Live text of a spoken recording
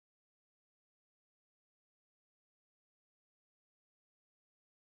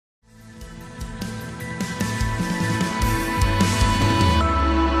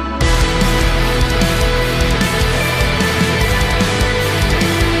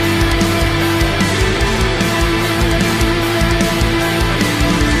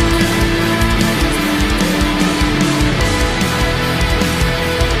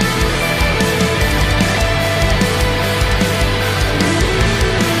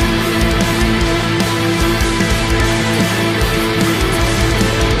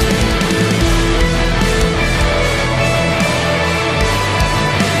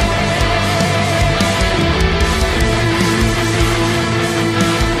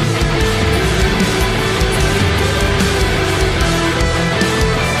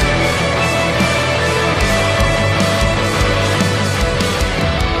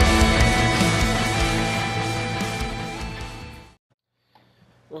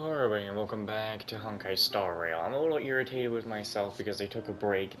Hello everybody and welcome back to Honkai Star Rail. I'm a little irritated with myself because I took a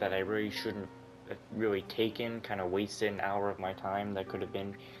break that I really shouldn't have really taken, kind of wasted an hour of my time that could have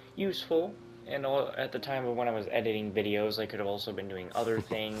been useful. And at the time of when I was editing videos, I could have also been doing other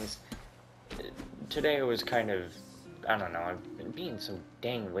things. Today I was kind of, I don't know, I've been being so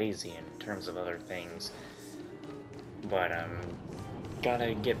dang lazy in terms of other things. But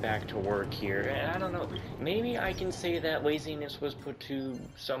gotta get back to work here, and I don't know, maybe I can say that laziness was put to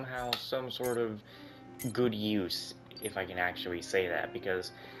somehow some sort of good use, if I can actually say that,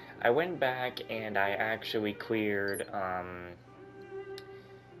 because I went back and I actually cleared, I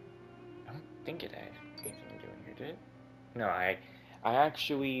don't think it had anything to do in here, did it? No, I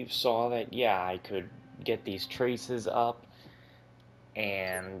actually saw that, yeah, I could get these traces up,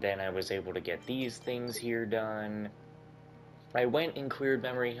 and then I was able to get these things here done. I went and cleared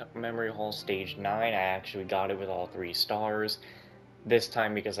Memory Hall Stage 9, I actually got it with all 3 stars. This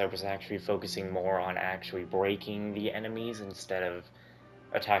time because I was actually focusing more on actually breaking the enemies instead of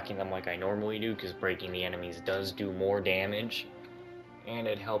attacking them like I normally do, because breaking the enemies does do more damage, and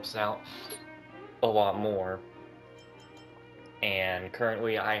it helps out a lot more. And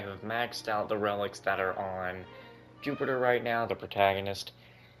currently I have maxed out the relics that are on Jupiter right now, the protagonist,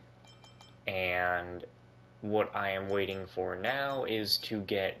 and what I am waiting for now is to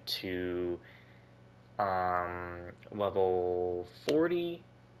get to level 40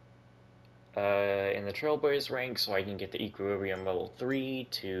 in the Trailblaze rank, so I can get the Equilibrium level 3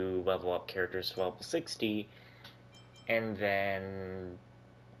 to level up characters to level 60, and then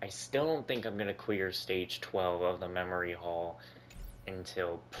I still don't think I'm going to clear stage 12 of the Memory Hall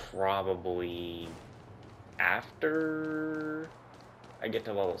until probably after I get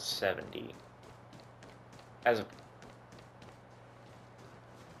to level 70. As of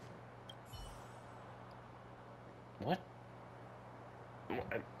what?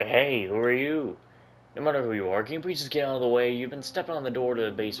 Hey, who are you? No matter who you are, can you please just get out of the way? You've been stepping on the door to the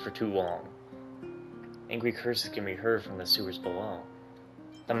base for too long. Angry curses can be heard from the sewers below.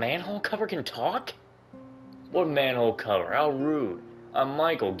 The manhole cover can talk? What manhole cover? How rude. I'm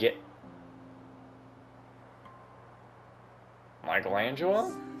Michael, get...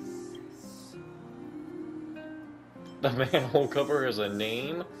 Michelangelo? The manhole cover has a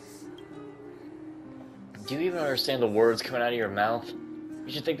name? Do you even understand the words coming out of your mouth?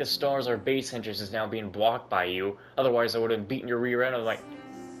 You should think the stars our base entrance is now being blocked by you, otherwise I would have beaten your rear end. I'm like...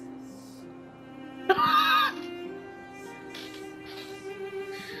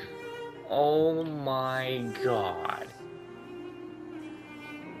 Oh my god.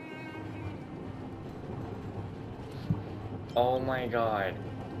 Oh my god.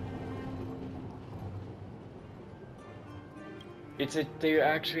 They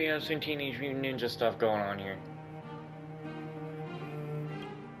actually have some Teenage Mutant Ninja stuff going on here.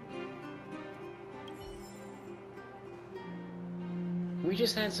 We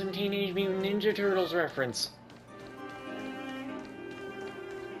just had some Teenage Mutant Ninja Turtles reference.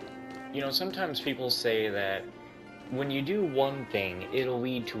 You know, sometimes people say that when you do one thing, it'll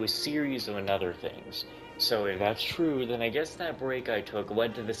lead to a series of other things. So if that's true, then I guess that break I took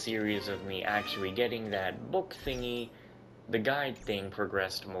led to the series of me actually getting that book thingy. The guide thing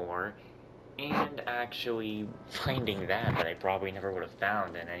progressed more, and actually finding that I probably never would have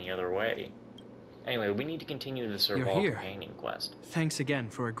found in any other way. Anyway, we need to continue the serval companion quest. Thanks again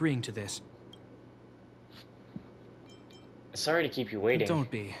for agreeing to this. Sorry to keep you waiting. Don't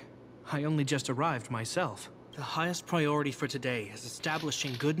be. I only just arrived myself. The highest priority for today is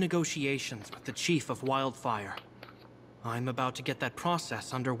establishing good negotiations with the Chief of Wildfire. I'm about to get that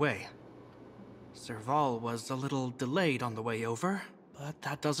process underway. Serval was a little delayed on the way over, but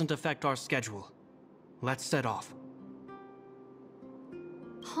that doesn't affect our schedule. Let's set off.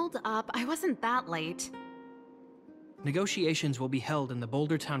 Hold up, I wasn't that late. Negotiations will be held in the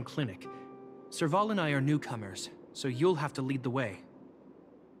Boulder Town Clinic. Serval and I are newcomers, so you'll have to lead the way.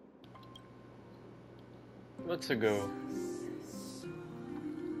 Let's go.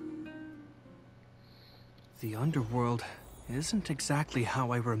 The underworld isn't exactly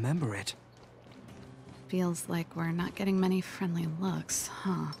how I remember it. Feels like we're not getting many friendly looks,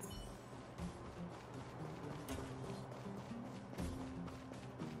 huh?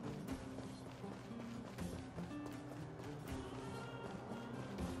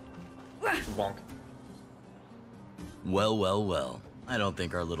 Bonk. Well, well, well. I don't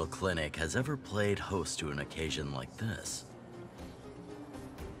think our little clinic has ever played host to an occasion like this.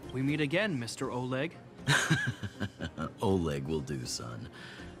 We meet again, Mr. Oleg. Oleg will do, son.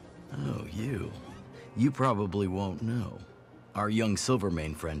 Oh, you. You probably won't know. Our young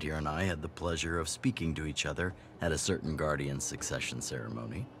Silvermane friend here and I had the pleasure of speaking to each other at a certain Guardian succession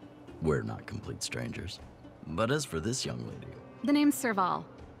ceremony. We're not complete strangers. But as for this young lady... The name's Serval.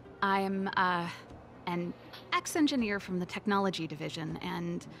 I'm, an ex-engineer from the technology division,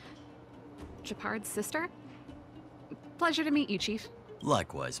 and... Japard's sister? Pleasure to meet you, Chief.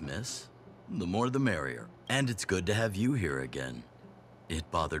 Likewise, miss. The more the merrier. And it's good to have you here again.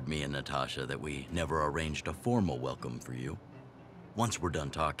 It bothered me and Natasha that we never arranged a formal welcome for you. Once we're done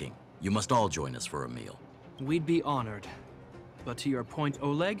talking, you must all join us for a meal. We'd be honored. But to your point,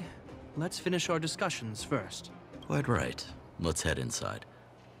 Oleg, let's finish our discussions first. Quite right. Let's head inside.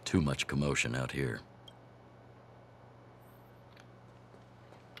 Too much commotion out here.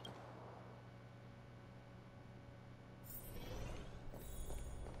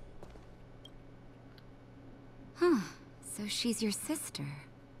 So she's your sister.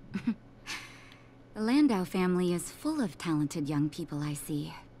 The Landau family is full of talented young people, I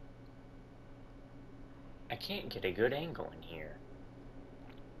see. I can't get a good angle in here.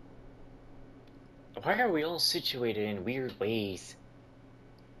 Why are we all situated in weird ways?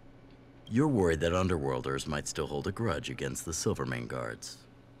 You're worried that Underworlders might still hold a grudge against the Silvermane guards.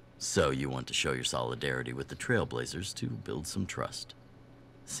 So you want to show your solidarity with the Trailblazers to build some trust.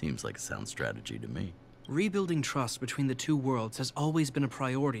 Seems like a sound strategy to me. Rebuilding trust between the two worlds has always been a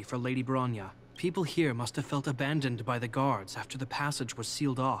priority for Lady Bronya. People here must have felt abandoned by the guards after the passage was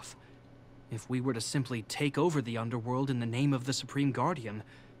sealed off. If we were to simply take over the Underworld in the name of the Supreme Guardian,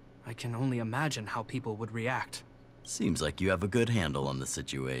 I can only imagine how people would react. Seems like you have a good handle on the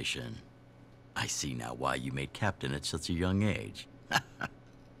situation. I see now why you made captain at such a young age.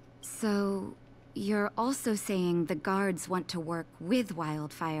 So, you're also saying the guards want to work with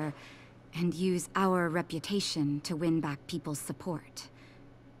Wildfire and use our reputation to win back people's support,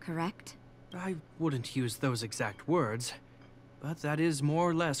 correct? I wouldn't use those exact words, but that is more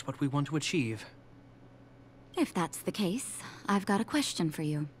or less what we want to achieve. If that's the case, I've got a question for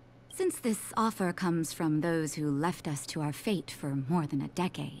you. Since this offer comes from those who left us to our fate for more than a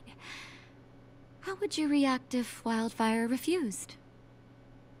decade, how would you react if Wildfire refused?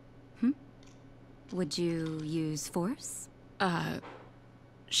 Would you use force?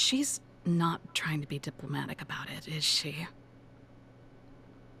 She's not trying to be diplomatic about it, is she?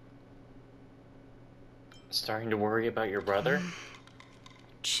 Starting to worry about your brother?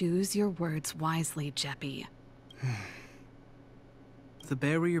 Choose your words wisely, Jeppy. The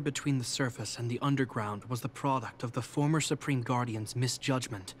barrier between the surface and the underground was the product of the former Supreme Guardian's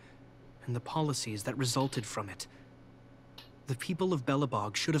misjudgment and the policies that resulted from it. The people of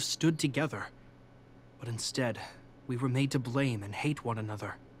Belobog should have stood together, but instead, we were made to blame and hate one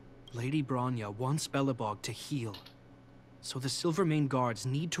another. Lady Bronya wants Belobog to heal, so the Silvermane guards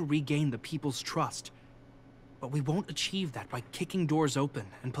need to regain the people's trust. But we won't achieve that by kicking doors open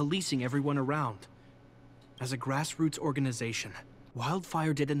and policing everyone around. As a grassroots organization,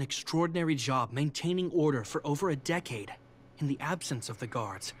 Wildfire did an extraordinary job maintaining order for over a decade in the absence of the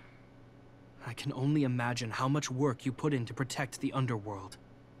guards. I can only imagine how much work you put in to protect the underworld.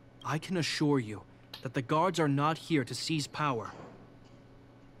 I can assure you that the guards are not here to seize power.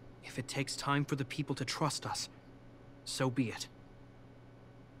 If it takes time for the people to trust us, so be it.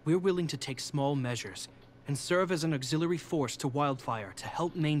 We're willing to take small measures and serve as an auxiliary force to Wildfire to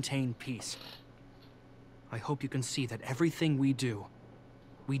help maintain peace. I hope you can see that everything we do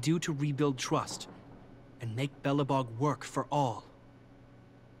to rebuild trust and make Belobog work for all.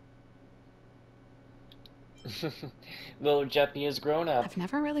 Little Jeppy has grown up. I've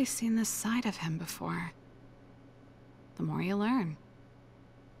never really seen this side of him before. The more you learn.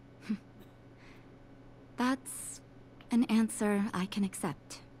 That's an answer I can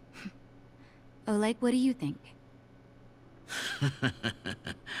accept. Oleg, what do you think?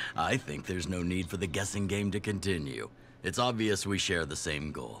 I think there's no need for the guessing game to continue. It's obvious we share the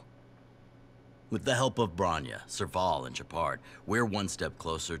same goal. With the help of Bronya, Serval, and Japard, we're one step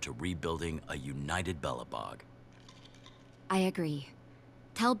closer to rebuilding a united Belobog. I agree.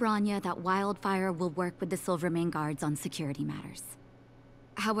 Tell Bronya that Wildfire will work with the Silvermane guards on security matters.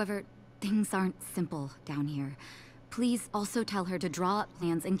 However, things aren't simple down here. Please also tell her to draw up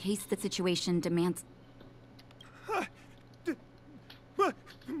plans in case the situation demands...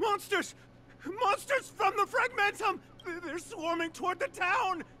 Monsters! Monsters from the Fragmentum! They're swarming toward the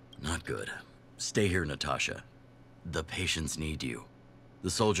town! Not good. Stay here, Natasha. The patients need you.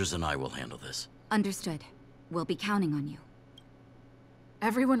 The soldiers and I will handle this. Understood. We'll be counting on you.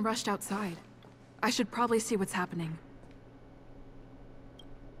 Everyone rushed outside. I should probably see what's happening.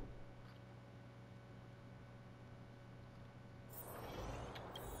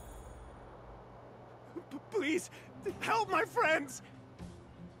 Please, Help my friends!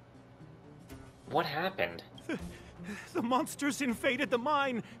 What happened? The monsters invaded the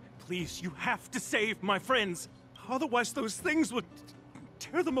mine. Please, you have to save my friends. Otherwise, those things would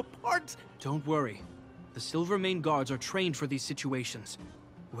tear them apart. Don't worry. The Silvermane guards are trained for these situations.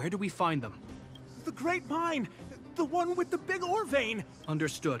 Where do we find them? The Great Mine! The one with the big ore vein!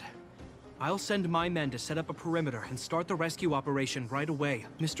 Understood. I'll send my men to set up a perimeter and start the rescue operation right away.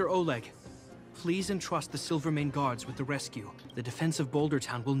 Mr. Oleg, please entrust the Silvermane guards with the rescue. The defense of Boulder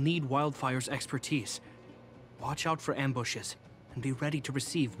Town will need Wildfire's expertise. Watch out for ambushes, and be ready to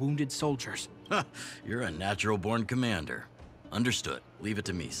receive wounded soldiers. You're a natural-born commander. Understood. Leave it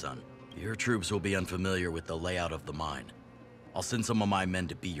to me, son. Your troops will be unfamiliar with the layout of the mine. I'll send some of my men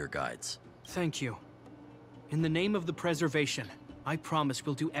to be your guides. Thank you. In the name of the preservation, I promise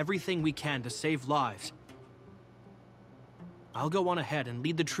we'll do everything we can to save lives. I'll go on ahead and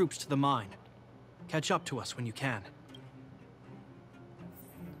lead the troops to the mine. Catch up to us when you can.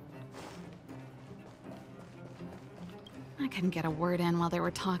 I couldn't get a word in while they were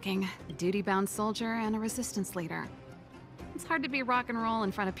talking. A duty-bound soldier and a resistance leader. It's hard to be rock and roll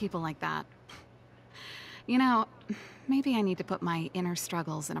in front of people like that. You know, maybe I need to put my inner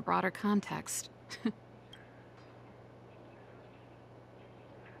struggles in a broader context.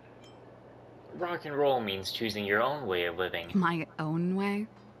 Rock and roll means choosing your own way of living. My own way?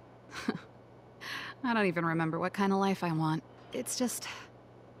 I don't even remember what kind of life I want. It's just...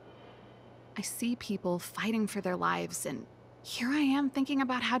 I see people fighting for their lives, and here I am thinking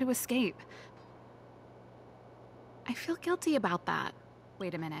about how to escape. I feel guilty about that.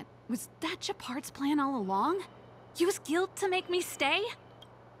 Wait a minute. Was that Japard's plan all along? Use guilt to make me stay?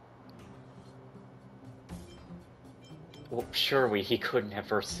 Well, surely he couldn't have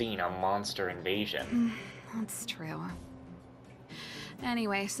foreseen a monster invasion. That's true.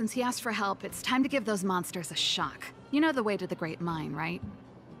 Anyway, since he asked for help, it's time to give those monsters a shock. You know the way to the Great Mine, right?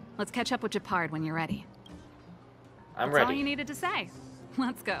 Let's catch up with Japard when you're ready. I'm That's ready. all you needed to say.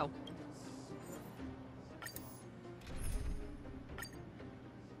 Let's go.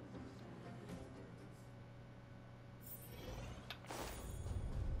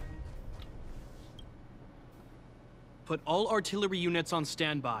 Put all artillery units on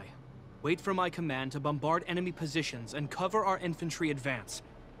standby. Wait for my command to bombard enemy positions and cover our infantry advance.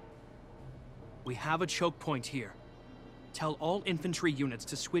 We have a choke point here. Tell all infantry units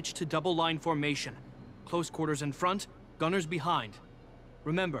to switch to double-line formation. Close quarters in front, gunners behind.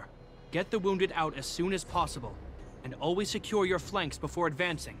 Remember, get the wounded out as soon as possible, and always secure your flanks before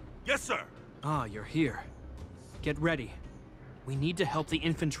advancing. Yes, sir! Ah, you're here. Get ready. We need to help the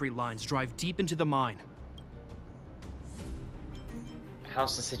infantry lines drive deep into the mine.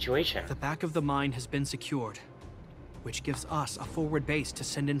 How's the situation? The back of the mine has been secured, which gives us a forward base to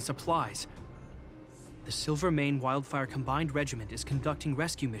send in supplies. The Silvermane Wildfire Combined Regiment is conducting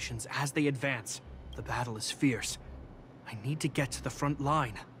rescue missions as they advance. The battle is fierce. I need to get to the front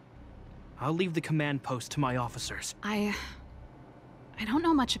line. I'll leave the command post to my officers. I don't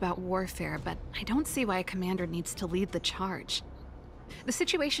know much about warfare, but I don't see why a commander needs to lead the charge. The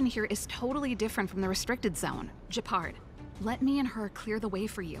situation here is totally different from the restricted zone. Japard, let me and her clear the way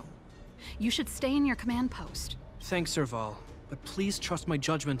for you. You should stay in your command post. Thanks, serval, but please trust my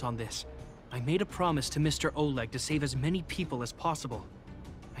judgment on this. I made a promise to Mr. Oleg to save as many people as possible.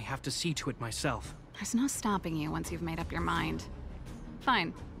 I have to see to it myself. There's no stopping you once you've made up your mind.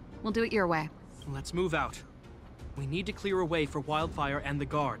 Fine. We'll do it your way. Let's move out. We need to clear a way for Wildfire and the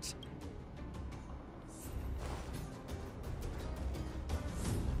guards.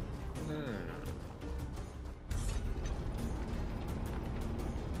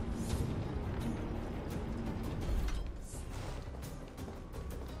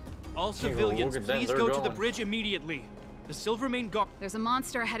 All civilians, look at them, please they're go to the going. bridge immediately. The Silvermane guard... There's a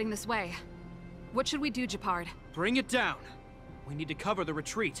monster heading this way. What should we do, Japard? Bring it down. We need to cover the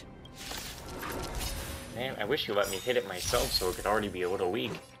retreat. Man, I wish you let me hit it myself so it could already be a little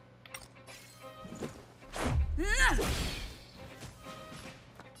weak.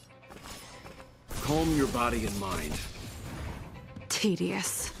 Calm your body and mind.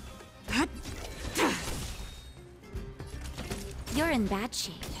 Tedious. You're in bad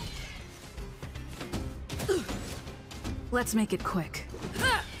shape. Let's make it quick.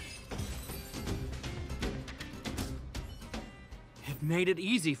 It made it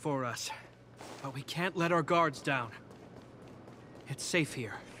easy for us, but we can't let our guards down. It's safe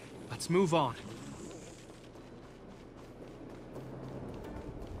here. Let's move on.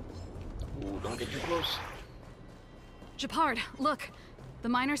 Ooh, don't get too close. Japard, look. The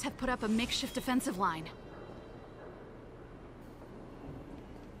miners have put up a makeshift defensive line.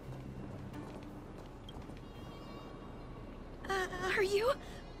 Are you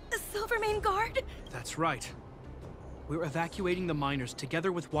a Silvermane guard? That's right. We're evacuating the miners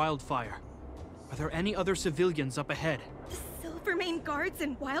together with Wildfire. Are there any other civilians up ahead? The Silvermane guards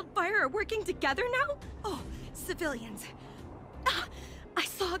and Wildfire are working together now? Oh, civilians. Ah, I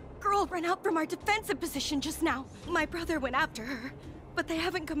saw a girl run out from our defensive position just now. My brother went after her, but they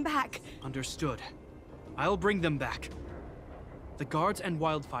haven't come back. Understood. I'll bring them back. The guards and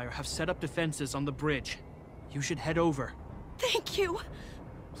Wildfire have set up defenses on the bridge. You should head over. Thank you.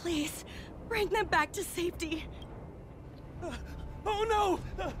 Please, bring them back to safety. Oh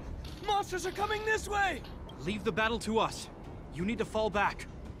no! Monsters are coming this way! Leave the battle to us. You need to fall back.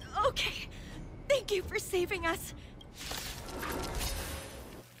 Okay. Thank you for saving us.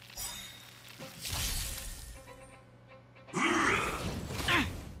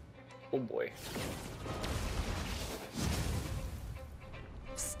 Oh boy.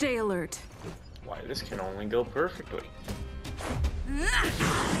 Stay alert. Why, this can only go perfectly.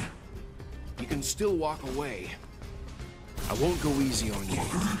 You can still walk away. I won't go easy on you.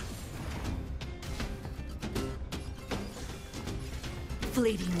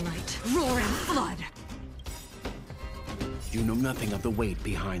 Fleeting light, roaring flood. You know nothing of the weight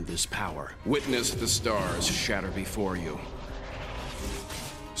behind this power. Witness the stars shatter before you.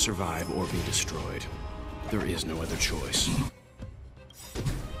 Survive or be destroyed. There is no other choice.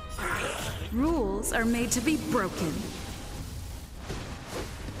 Rules are made to be broken.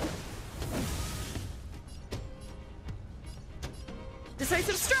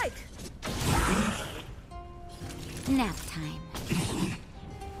 Decisive strike! Nap time.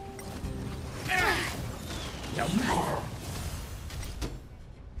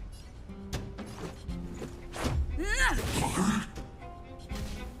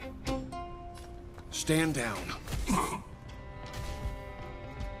 Stand down.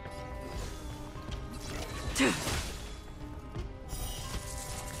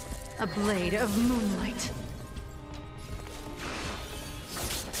 A blade of moonlight.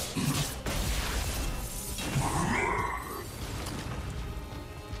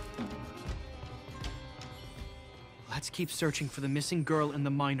 Let's keep searching for the missing girl and the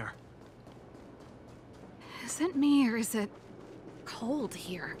miner. Is it me or is it cold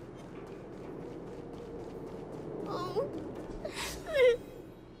here? Oh.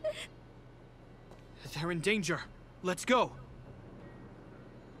 They're in danger. Let's go.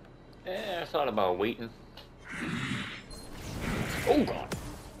 I thought about waiting. Oh god.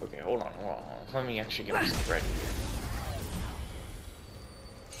 Okay, hold on. Let me actually get myself ready here.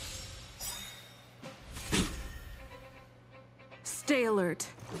 Stay alert.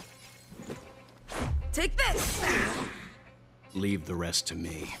 Take this! Leave the rest to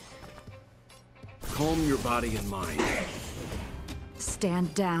me. Calm your body and mind.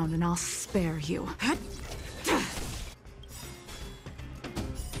 Stand down and I'll spare you.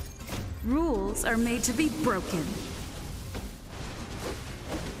 Rules are made to be broken.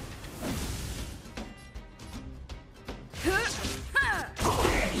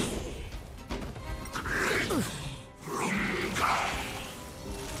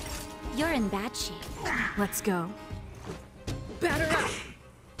 You're in bad shape. Let's go. Batter up!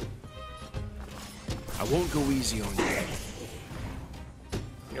 I won't go easy on you.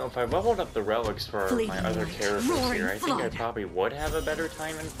 You know, if I leveled up the relics for my other characters here, I think I flood. probably would have a better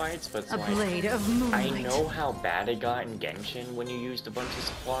time in fights, but it's A like, blade of I moonlight. know how bad it got in Genshin when you used a bunch of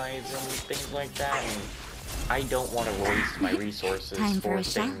supplies and things like that, and I don't want to waste my resources Time for for a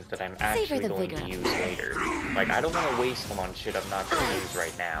shot. things that I'm Savor actually the going to vigor. use later. Like, I don't want to waste them on shit I'm not going to use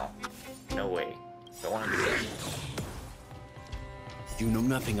right now. No way. Don't want to do that. You know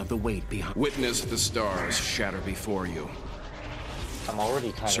nothing of the weight behind. Witness the stars shatter before you. I'm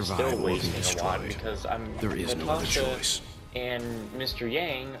already kind of Survive still or be wasting a lot destroyed. because There is no other Natasha choice. and Mr.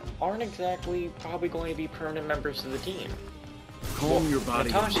 Yang aren't exactly probably going to be permanent members of the team. Calm your body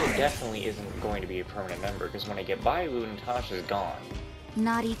and Natasha mind. definitely isn't going to be a permanent member because when I get Bailu, Natasha's gone.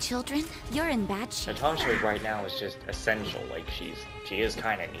 Naughty children, you're in bad shape. Natasha right now is just essential, like she is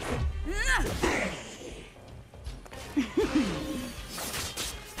kind of needed.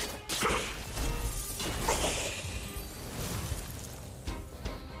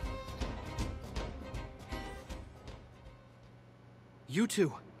 You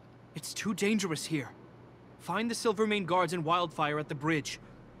two, it's too dangerous here. Find the Silvermane guards and Wildfire at the bridge.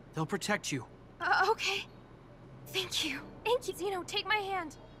 They'll protect you. Okay. Thank you. Thank you, Zeno. Take my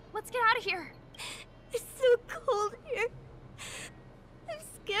hand. Let's get out of here. It's so cold here. I'm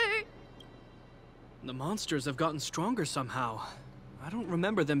scared. The monsters have gotten stronger somehow. I don't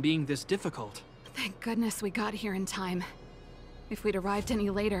remember them being this difficult. Thank goodness we got here in time. If we'd arrived any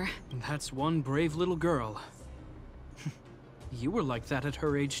later, That's one brave little girl. You were like that at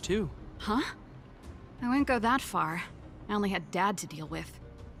her age too. Huh? I wouldn't go that far. I only had Dad to deal with.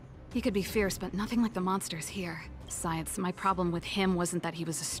 He could be fierce, but nothing like the monsters here. Besides, my problem with him wasn't that he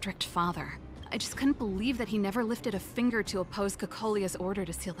was a strict father. I just couldn't believe that he never lifted a finger to oppose Cocolia's order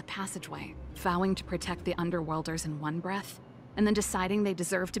to seal the passageway, vowing to protect the Underworlders in one breath, and then deciding they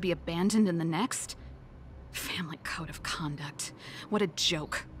deserve to be abandoned in the next? Family code of conduct. What a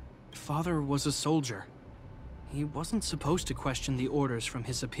joke. Father was a soldier. He wasn't supposed to question the orders from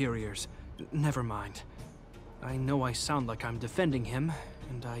his superiors. Never mind. I know I sound like I'm defending him,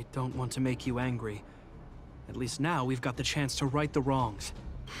 and I don't want to make you angry. At least now we've got the chance to right the wrongs.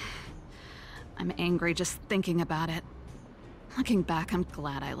 I'm angry just thinking about it. Looking back, I'm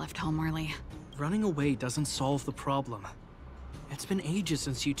glad I left home early. Running away doesn't solve the problem. It's been ages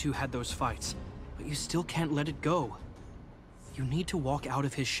since you two had those fights, but you still can't let it go. You need to walk out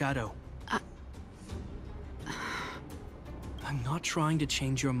of his shadow. I'm not trying to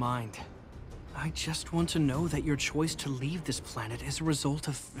change your mind. I just want to know that your choice to leave this planet is a result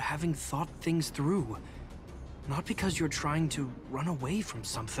of having thought things through. Not because you're trying to run away from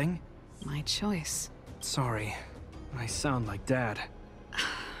something. My choice. Sorry, I sound like Dad.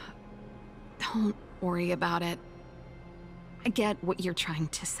 Don't worry about it. I get what you're trying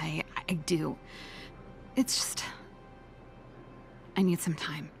to say. I do. It's just... I need some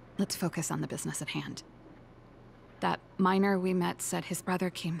time. Let's focus on the business at hand. That miner we met said his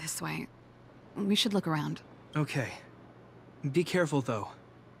brother came this way. We should look around. Okay. Be careful, though.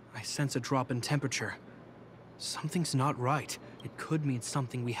 I sense a drop in temperature. Something's not right. It could mean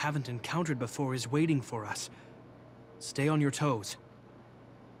something we haven't encountered before is waiting for us. Stay on your toes.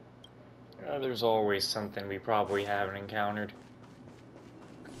 There's always something we probably haven't encountered.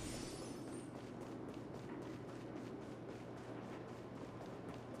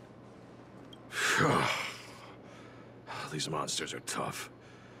 These monsters are tough.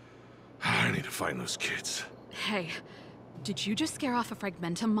 I need to find those kids. Hey, did you just scare off a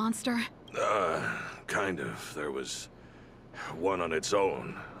Fragmentum monster? Kind of. There was one on its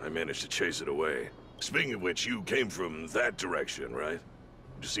own. I managed to chase it away. Speaking of which, you came from that direction, right?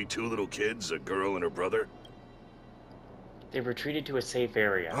 Did you see two little kids, a girl and her brother? They retreated to a safe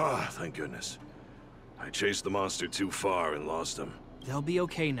area. Ah, thank goodness. I chased the monster too far and lost them. They'll be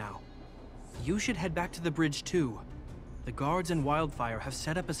okay now. You should head back to the bridge too. The guards and Wildfire have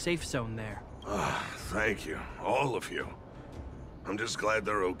set up a safe zone there. Ah, thank you. All of you. I'm just glad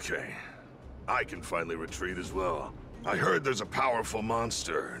they're okay. I can finally retreat as well. I heard there's a powerful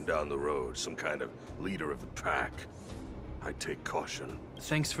monster down the road, some kind of leader of the pack. I'd take caution.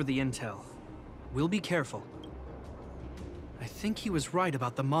 Thanks for the intel. We'll be careful. I think he was right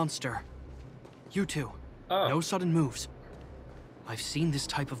about the monster. You two, no sudden moves. I've seen this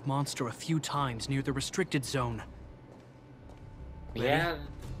type of monster a few times near the restricted zone. Ready? Yeah.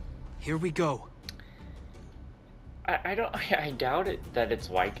 Here we go. I doubt it that it's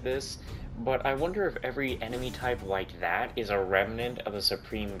like this, but I wonder if every enemy type like that is a remnant of a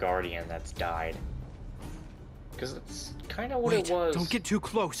Supreme Guardian that's died. Because that's kind of what it was. Don't get too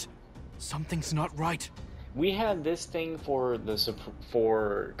close. Something's not right. We had this thing for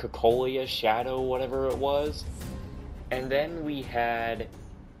Cocolia Shadow, whatever it was, and then we had...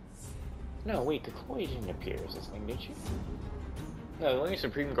 No, wait, Cocolia didn't appear as this thing, did she? No, the only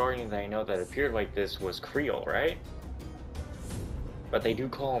Supreme Guardian that I know that appeared like this was Creel, right? But they do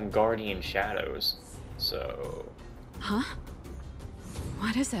call them Guardian Shadows, so... Huh?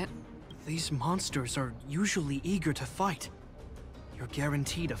 What is it? These monsters are usually eager to fight. You're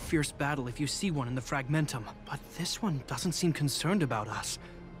guaranteed a fierce battle if you see one in the Fragmentum, but this one doesn't seem concerned about us.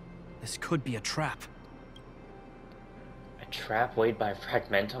 This could be a trap. A trap laid by a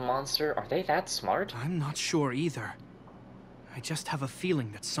Fragmentum monster? Are they that smart? I'm not sure either. I just have a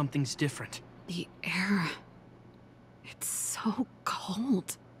feeling that something's different. The air... It's so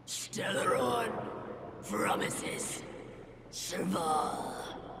cold. Stellaron promises serval.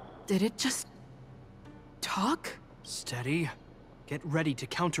 Did it just... talk? Steady. Get ready to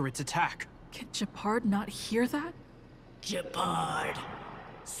counter its attack. Can Gepard not hear that? Gepard,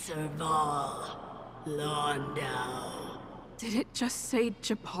 serval, Londo. Did it just say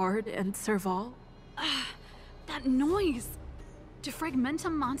Gepard and serval? That noise! Do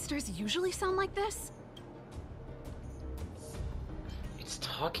Fragmentum monsters usually sound like this? It's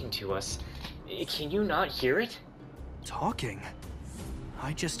talking to us. Can you not hear it? Talking?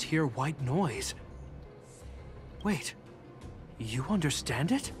 I just hear white noise. Wait, you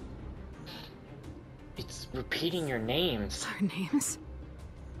understand it? It's repeating your names. Our names?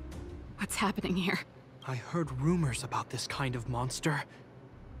 What's happening here? I heard rumors about this kind of monster.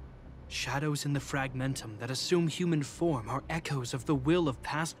 Shadows in the fragmentum that assume human form are echoes of the will of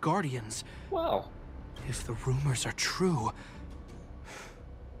past guardians. Well, If the rumors are true,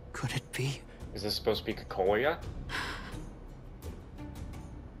 could it be? is this supposed to be Kakoya?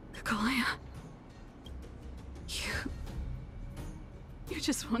 Kakoya. You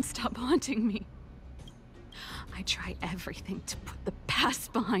just won't stop haunting me. I try everything to put the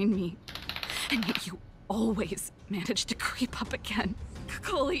past behind me, and yet you always manage to creep up again.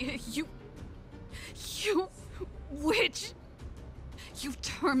 Kakoya, you witch! You've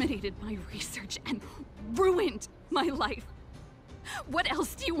terminated my research and ruined my life. What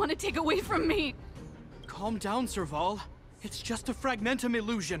else do you want to take away from me? Calm down, serval. It's just a fragmentum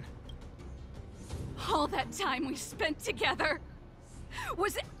illusion. All that time we spent together,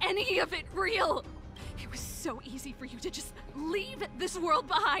 was any of it real? It was so easy for you to just leave this world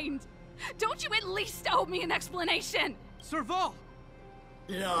behind. Don't you at least owe me an explanation? Serval!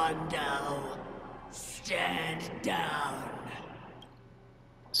 Londo, stand down.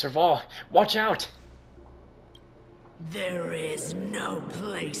 Serval, watch out! There is no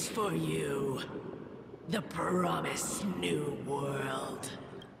place for you. The promised new world.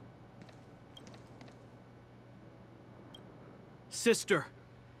 Sister,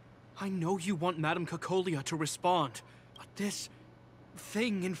 I know you want Madame Kakolia to respond, but this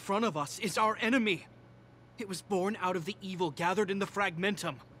thing in front of us is our enemy. It was born out of the evil gathered in the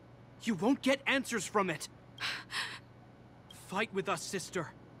fragmentum. You won't get answers from it. Fight with us, sister.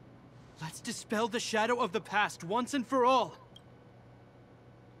 Let's dispel the shadow of the past once and for all.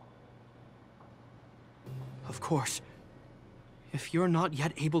 Of course, if you're not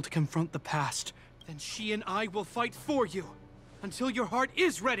yet able to confront the past, then she and I will fight for you. Until your heart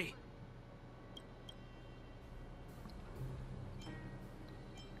is ready!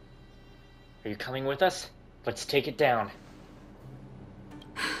 Are you coming with us? Let's take it down.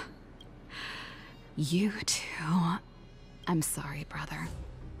 You too. I'm sorry, brother.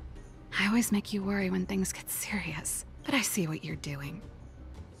 I always make you worry when things get serious, but I see what you're doing.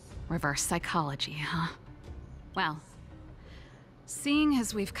 Reverse psychology, huh? Well, seeing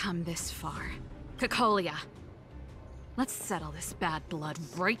as we've come this far, Kakolia, let's settle this bad blood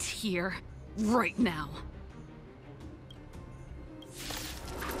right here, right now.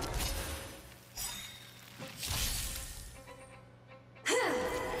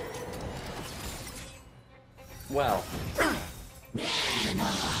 Well,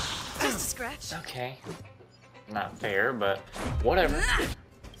 Just a scratch. okay. Not fair, but whatever.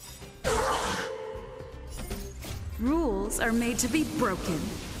 Rules are made to be broken.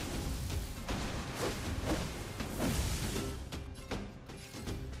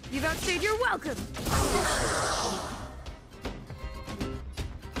 You've outstayed your welcome.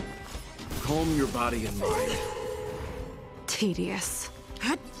 Calm your body and mind. Tedious.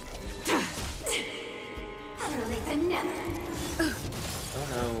 Oh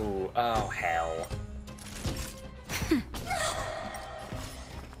no. Oh hell.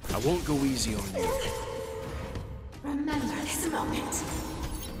 I won't go easy on you. Remember this moment.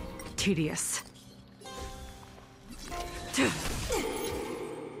 Tedious.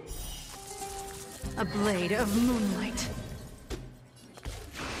 A blade of moonlight.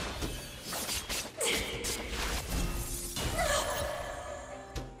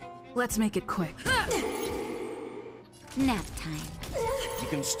 Let's make it quick. Nap time. You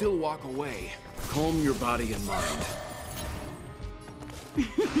can still walk away. Calm your body and mind.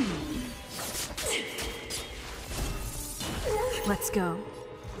 Let's go.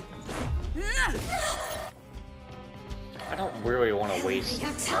 I don't really want to waste an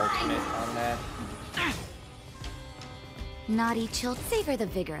ultimate on that. Naughty chill, savor the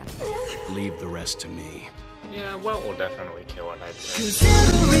vigor of it. Leave the rest to me. Yeah, well, we'll definitely kill it, I'd say. 'Cause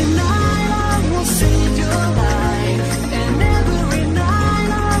every night I will save your life.